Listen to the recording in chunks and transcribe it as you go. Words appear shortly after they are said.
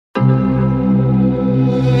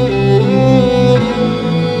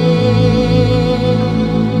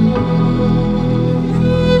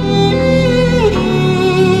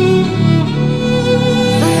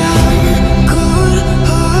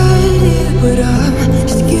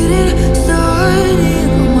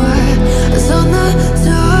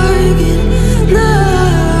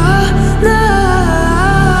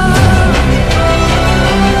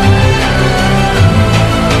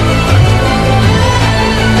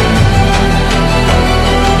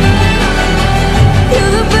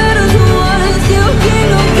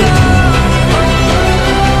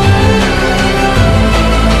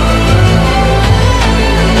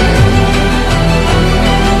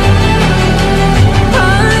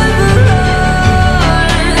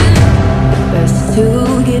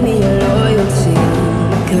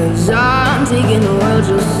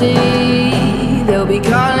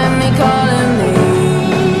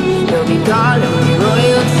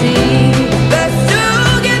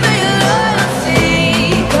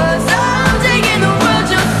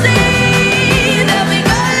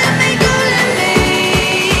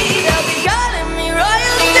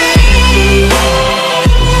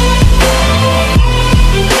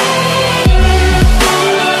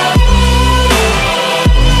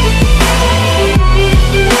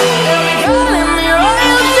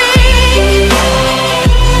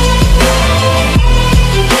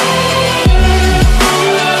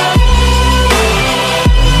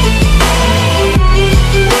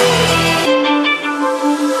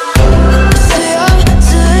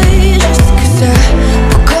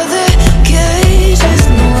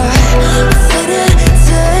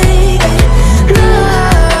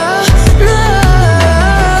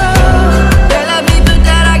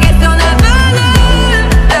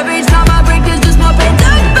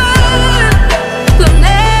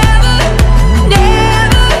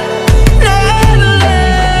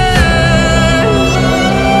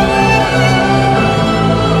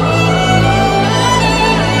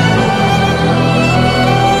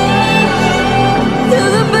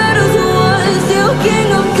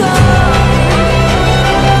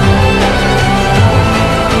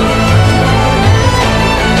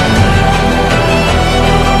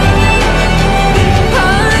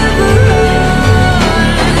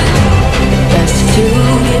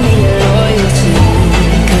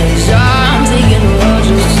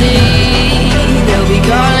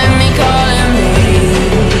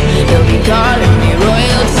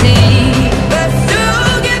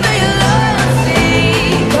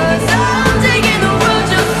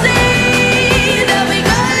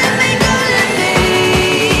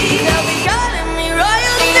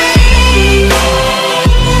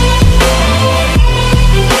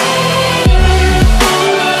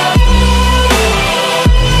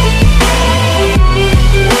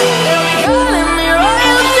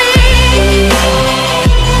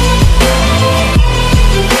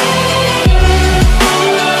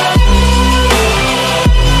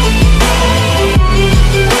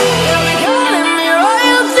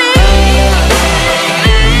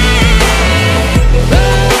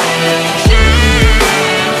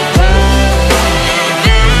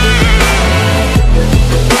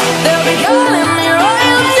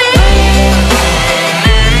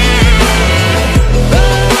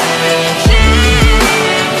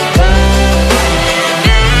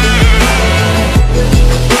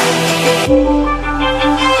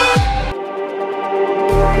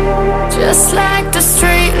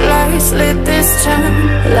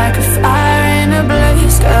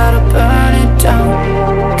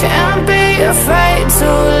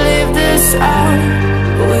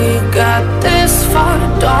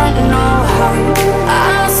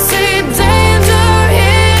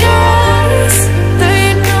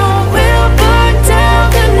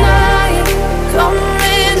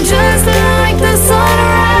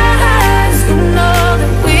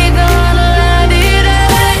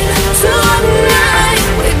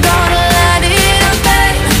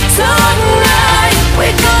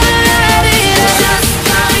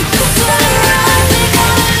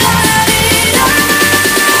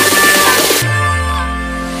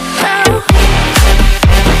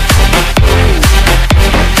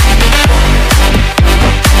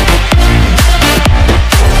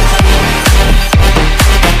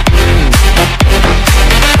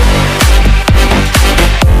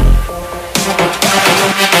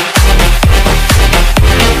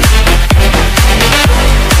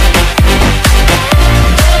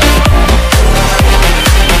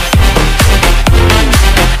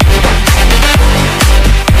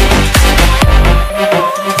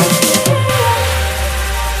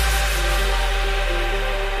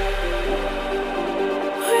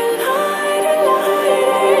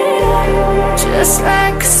just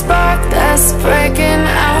like a spark that's breaking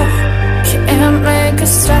out. Can't make a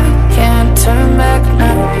stop, can't turn back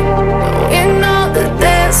now. We know that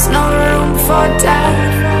there's no room for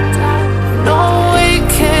doubt. No, we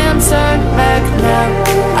can't turn back now.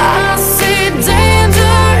 I see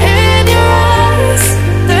danger in your eyes.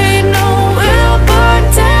 They know we'll burn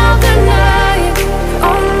down the night.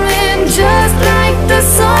 Coming just like the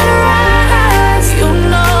sunrise. You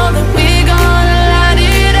know that we gonna light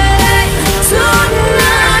it up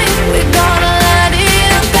tonight. We gonna light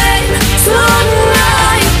it up, babe.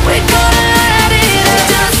 Tonight we gonna light it up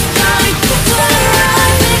just like the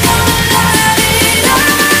sunrise. We gonna light it up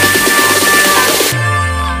now.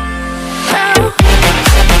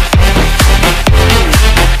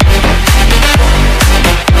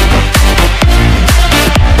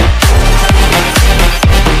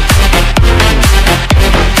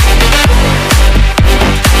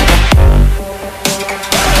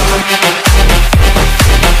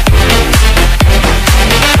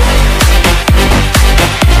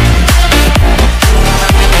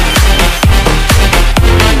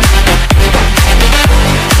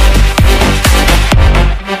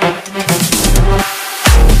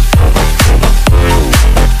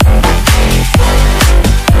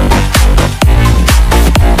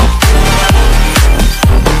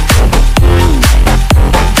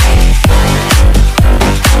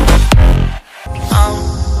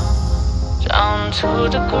 Down to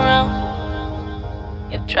the ground,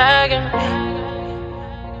 you're dragging me.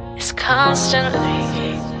 It's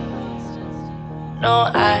constantly. No,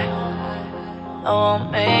 I won't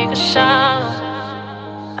make a sound.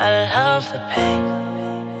 I love the pain.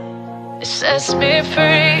 It sets me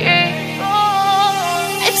free.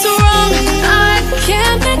 It's wrong, I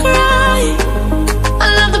can't think right. I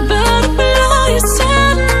love the bird below you,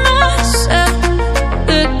 said myself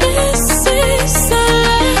that this is the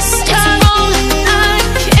last time. It's wrong, I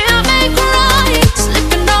can't make right.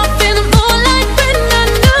 Slipping off in the moonlight when I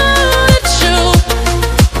knew the truth.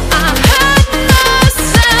 I hurt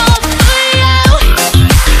myself for you.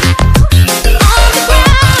 On the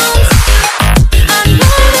ground, I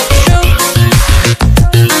know the truth.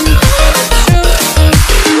 I know the truth.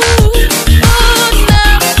 Ooh, now I'm on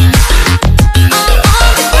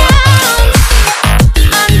the ground.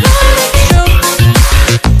 I know the truth.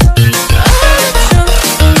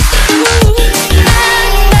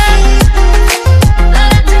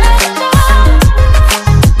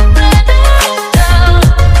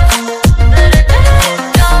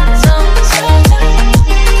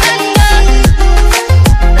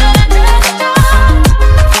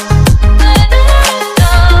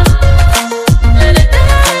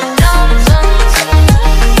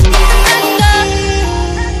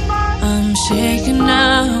 I'm shaking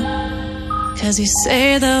now, 'cause you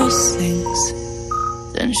say those things,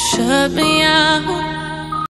 then shut me out.